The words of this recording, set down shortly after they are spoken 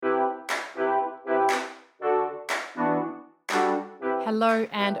Hello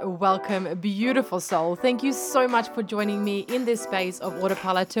and welcome, beautiful soul. Thank you so much for joining me in this space of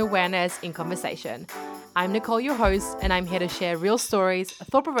autopilot to awareness in conversation. I'm Nicole, your host, and I'm here to share real stories,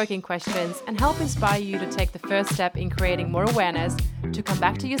 thought-provoking questions, and help inspire you to take the first step in creating more awareness, to come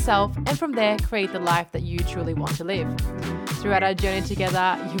back to yourself, and from there, create the life that you truly want to live. Throughout our journey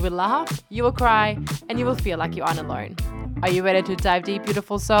together, you will laugh, you will cry, and you will feel like you aren't alone. Are you ready to dive deep,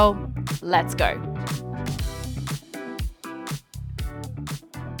 beautiful soul? Let's go.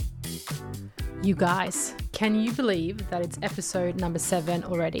 You guys, can you believe that it's episode number 7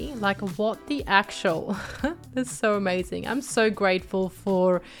 already? Like, what the actual? That's so amazing. I'm so grateful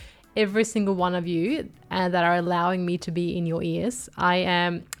for every single one of you that are allowing me to be in your ears. I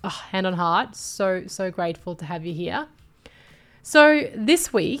am, hand on heart, so grateful to have you here. So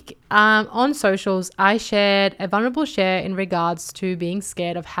this week on socials, I shared a vulnerable share in regards to being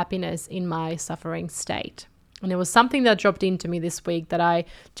scared of happiness in my suffering state. And it was something that dropped into me this week that I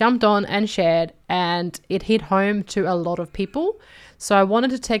jumped on and shared, and it hit home to a lot of people. So I wanted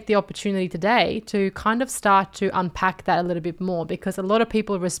to take the opportunity today to kind of start to unpack that a little bit more, because a lot of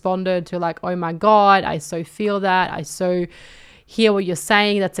people responded to like, oh my God, I so feel that. I so hear what you're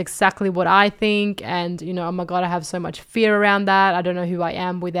saying. That's exactly what I think. And, you know, oh my God, I have so much fear around that. I don't know who I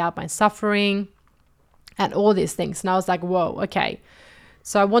am without my suffering and all these things. And I was like, whoa, okay.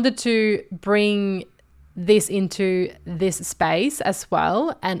 So I wanted to bring this into this space as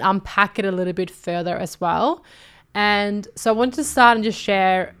well and unpack it a little bit further as well. And so I wanted to start and just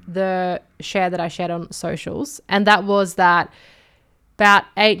share the share that I shared on socials. And that was that about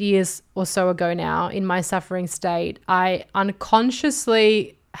 8 years or so ago now, in my suffering state, I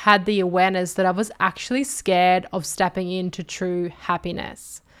unconsciously had the awareness that I was actually scared of stepping into true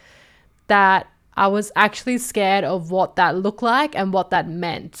happiness. That I was actually scared of what that looked like and what that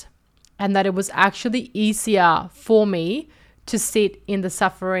meant. And that it was actually easier for me to sit in the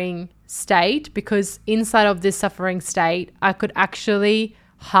suffering state, because inside of this suffering state, I could actually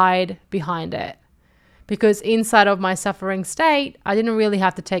hide behind it. Because inside of my suffering state, I didn't really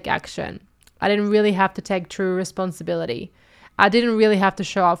have to take action. I didn't really have to take true responsibility. I didn't really have to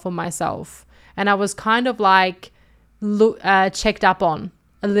show up for myself. And I was kind of like checked up on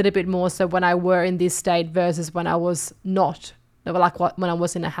a little bit more so when I were in this state versus when I was not. Like when I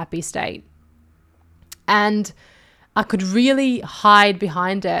was in a happy state. And I could really hide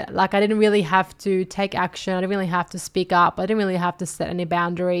behind it. Like I didn't really have to take action. I didn't really have to speak up. I didn't really have to set any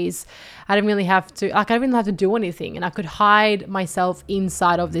boundaries. I didn't really have to, I didn't have to do anything. And I could hide myself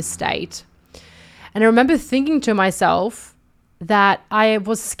inside of this state. And I remember thinking to myself that I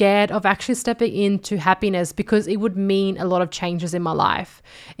was scared of actually stepping into happiness, because it would mean a lot of changes in my life.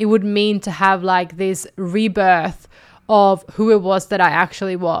 It would mean to have like this rebirth of who it was that I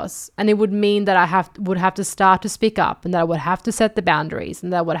actually was. And it would mean that I would have to start to speak up, and that I would have to set the boundaries,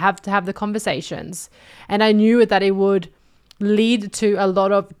 and that I would have to have the conversations. And I knew that it would lead to a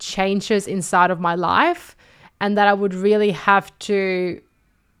lot of changes inside of my life, and that I would really have to,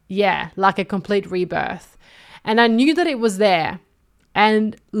 like a complete rebirth. And I knew that it was there.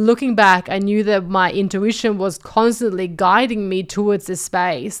 And looking back, I knew that my intuition was constantly guiding me towards this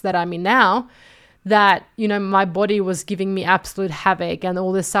space that I'm in now. That, you know, my body was giving me absolute havoc and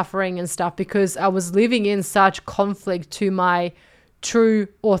all this suffering and stuff, because I was living in such conflict to my true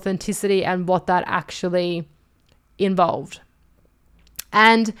authenticity and what that actually involved.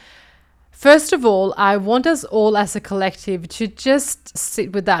 And first of all, I want us all as a collective to just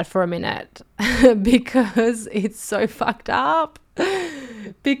sit with that for a minute because it's so fucked up.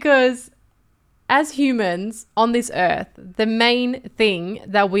 Because as humans on this earth, the main thing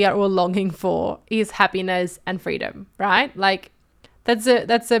that we are all longing for is happiness and freedom, right? Like that's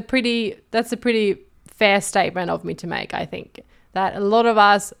a pretty fair statement of me to make. I think that a lot of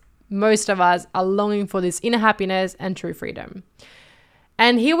us, most of us, are longing for this inner happiness and true freedom.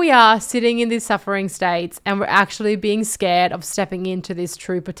 And here we are sitting in these suffering states, and we're actually being scared of stepping into this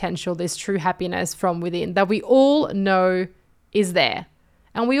true potential, this true happiness from within that we all know is there.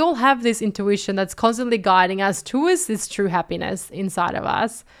 And we all have this intuition that's constantly guiding us towards this true happiness inside of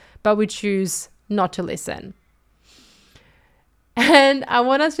us, but we choose not to listen. And I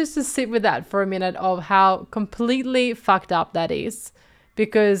want us just to sit with that for a minute of how completely fucked up that is,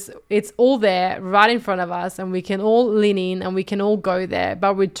 because it's all there right in front of us, and we can all lean in and we can all go there,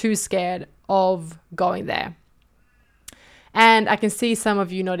 but we're too scared of going there. And I can see some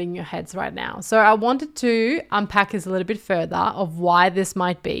of you nodding your heads right now. So I wanted to unpack this a little bit further of why this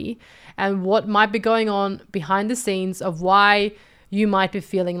might be and what might be going on behind the scenes of why you might be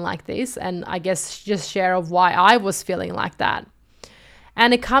feeling like this. And I guess just share of why I was feeling like that.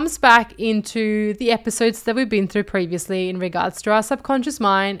 And it comes back into the episodes that we've been through previously in regards to our subconscious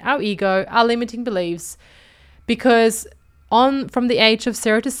mind, our ego, our limiting beliefs. Because from the age of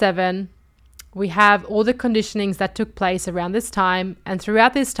 0 to 7, we have all the conditionings that took place around this time. And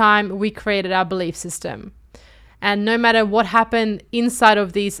throughout this time, we created our belief system. And no matter what happened inside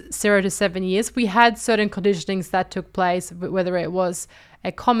of these 0 to 7 years, we had certain conditionings that took place, whether it was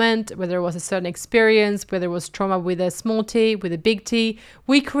a comment, whether it was a certain experience, whether it was trauma with a small t, with a big T.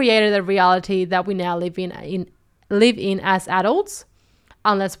 We created a reality that we now live in as adults,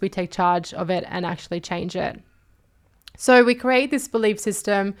 unless we take charge of it and actually change it. So we create this belief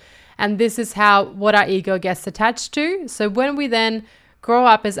system, and this is what our ego gets attached to. So when we then grow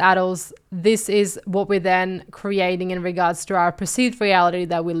up as adults, this is what we're then creating in regards to our perceived reality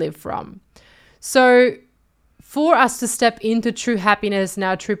that we live from. So for us to step into true happiness and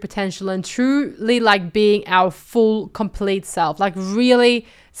our true potential and truly like being our full, complete self, like really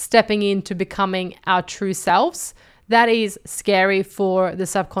stepping into becoming our true selves, that is scary for the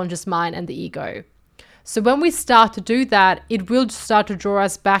subconscious mind and the ego. So when we start to do that, it will start to draw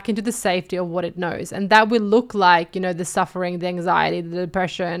us back into the safety of what it knows. And that will look like, the suffering, the anxiety, the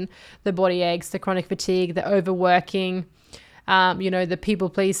depression, the body aches, the chronic fatigue, the overworking, the people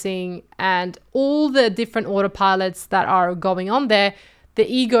pleasing, and all the different autopilots that are going on there. The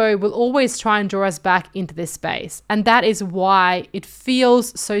ego will always try and draw us back into this space. And that is why it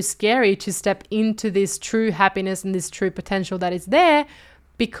feels so scary to step into this true happiness and this true potential that is there,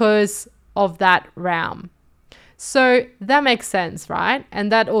 because of that realm. So that makes sense, right?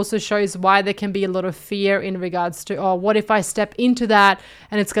 And that also shows why there can be a lot of fear in regards to, what if I step into that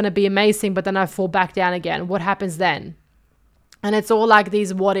and it's going to be amazing, but then I fall back down again? What happens then? And it's all like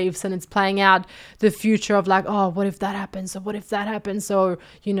these what ifs, and it's playing out the future of like, what if that happens? Or what if that happens? Or,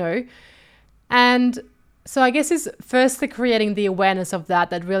 and so I guess it's firstly creating the awareness of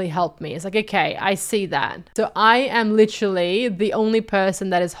that really helped me. It's like, okay, I see that. So I am literally the only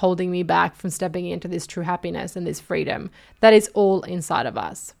person that is holding me back from stepping into this true happiness and this freedom that is all inside of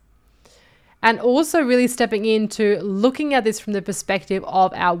us. And also really stepping into looking at this from the perspective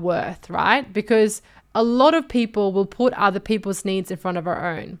of our worth, right? Because a lot of people will put other people's needs in front of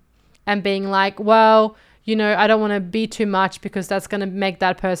our own and being like, well, I don't want to be too much because that's going to make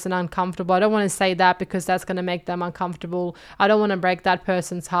that person uncomfortable. I don't want to say that because that's going to make them uncomfortable. I don't want to break that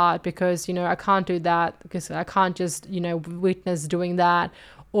person's heart because, I can't do that because I can't just, witness doing that.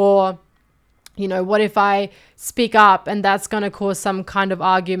 Or, what if I speak up and that's going to cause some kind of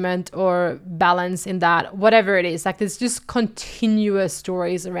argument or balance in that, whatever it is. Like there's just continuous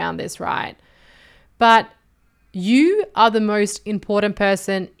stories around this, right? But you are the most important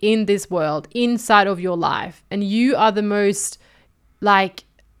person in this world, inside of your life. And you are the most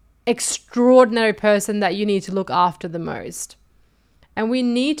extraordinary person that you need to look after the most. And we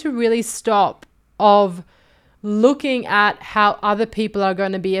need to really stop of looking at how other people are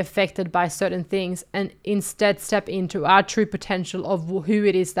going to be affected by certain things and instead step into our true potential of who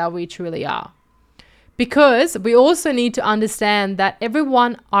it is that we truly are. Because we also need to understand that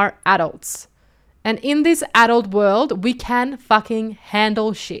everyone are adults. And in this adult world, we can fucking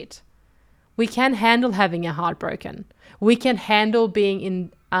handle shit. We can handle having a heart broken. We can handle being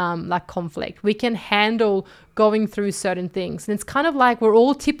in conflict. We can handle going through certain things. And it's kind of like we're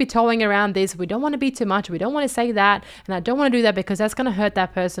all tippy-toeing around this. We don't want to be too much. We don't want to say that. And I don't want to do that because that's going to hurt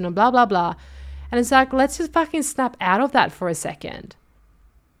that person and blah, blah, blah. And it's like, let's just fucking snap out of that for a second.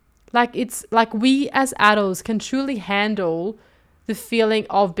 It's like we as adults can truly handle the feeling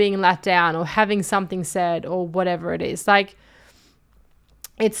of being let down or having something said or whatever it is.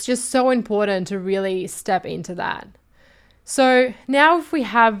 It's just so important to really step into that. So now if we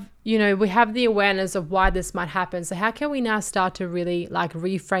have, we have the awareness of why this might happen. So how can we now start to really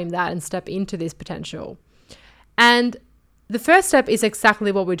reframe that and step into this potential? And the first step is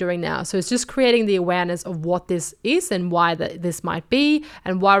exactly what we're doing now. So it's just creating the awareness of what this is and why this might be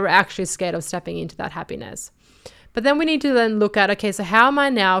and why we're actually scared of stepping into that happiness. But then we need to then look at, okay, so how am I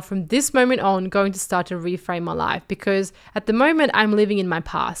now from this moment on going to start to reframe my life? Because at the moment I'm living in my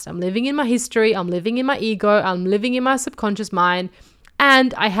past. I'm living in my history. I'm living in my ego. I'm living in my subconscious mind.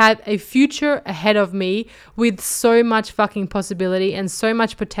 And I have a future ahead of me with so much fucking possibility and so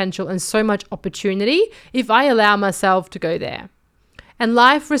much potential and so much opportunity if I allow myself to go there. And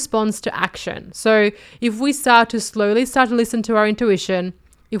life responds to action. So if we slowly start to listen to our intuition,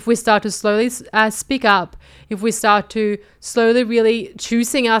 if we start to slowly speak up, if we start to slowly really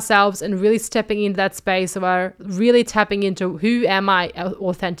choosing ourselves and really stepping into that space of our really tapping into who am I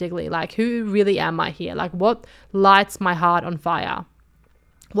authentically, who really am I here? What lights my heart on fire?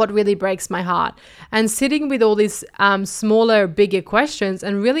 what really breaks my heart? And sitting with all these smaller, bigger questions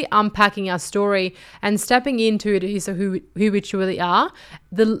and really unpacking our story and stepping into it is who we truly are.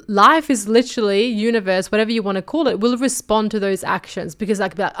 The life is literally, universe, whatever you want to call it, will respond to those actions, because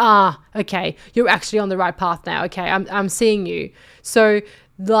okay, you're actually on the right path now. Okay, I'm seeing you. So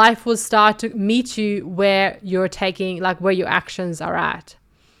life will start to meet you where you're taking, like where your actions are at.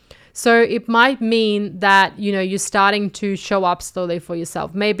 So it might mean that, you're starting to show up slowly for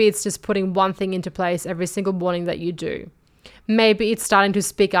yourself. Maybe it's just putting one thing into place every single morning that you do. Maybe it's starting to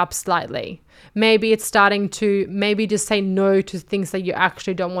speak up slightly. Maybe it's starting to just say no to things that you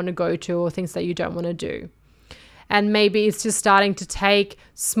actually don't want to go to, or things that you don't want to do. And maybe it's just starting to take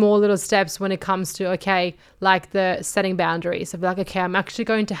small little steps when it comes to, like the setting boundaries of I'm actually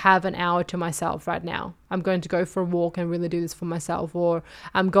going to have an hour to myself right now. I'm going to go for a walk and really do this for myself. Or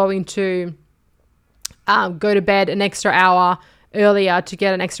I'm going to go to bed an extra hour earlier to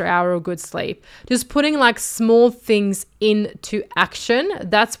get an extra hour of good sleep. Just putting like small things into action,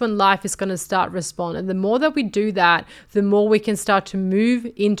 that's when life is going to start responding. The more that we do that, the more we can start to move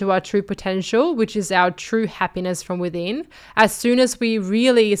into our true potential, which is our true happiness from within, as soon as we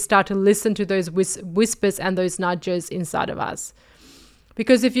really start to listen to those whispers and those nudges inside of us.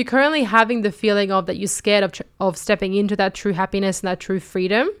 Because if you're currently having the feeling of that you're scared of stepping into that true happiness and that true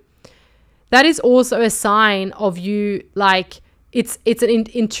freedom, that is also a sign of you, like, it's an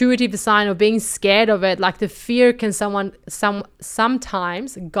intuitive sign of being scared of it. Like the fear can sometimes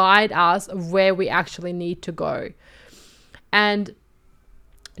guide us of where we actually need to go. And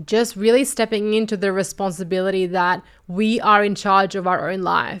just really stepping into the responsibility that we are in charge of our own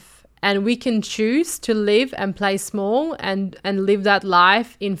life, and we can choose to live and play small and live that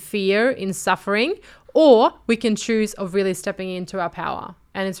life in fear, in suffering, or we can choose of really stepping into our power.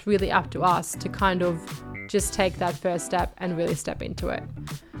 And it's really up to us to kind of just take that first step and really step into it.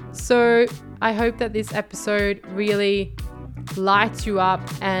 So I hope that this episode really lights you up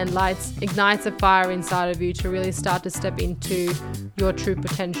and ignites a fire inside of you to really start to step into your true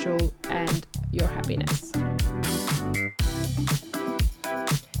potential and your happiness.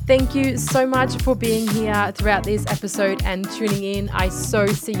 Thank you so much for being here throughout this episode and tuning in. I so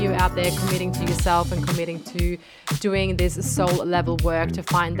see you out there committing to yourself and committing to doing this soul level work to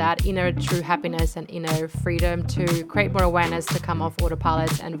find that inner true happiness and inner freedom, to create more awareness, to come off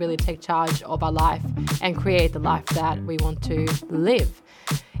autopilot and really take charge of our life and create the life that we want to live.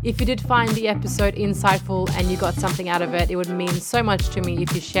 If you did find the episode insightful and you got something out of it, it would mean so much to me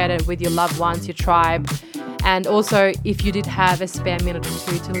if you shared it with your loved ones, your tribe. And also, if you did have a spare minute or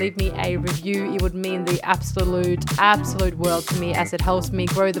two to leave me a review, it would mean the absolute world to me, as it helps me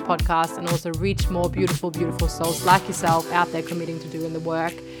grow the podcast and also reach more beautiful souls like yourself out there committing to doing the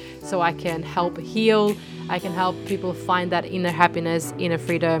work, so I can help heal. I can help people find that inner happiness, inner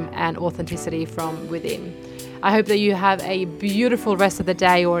freedom, and authenticity from within. I hope that you have a beautiful rest of the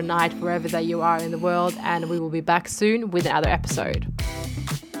day or night wherever that you are in the world, and we will be back soon with another episode.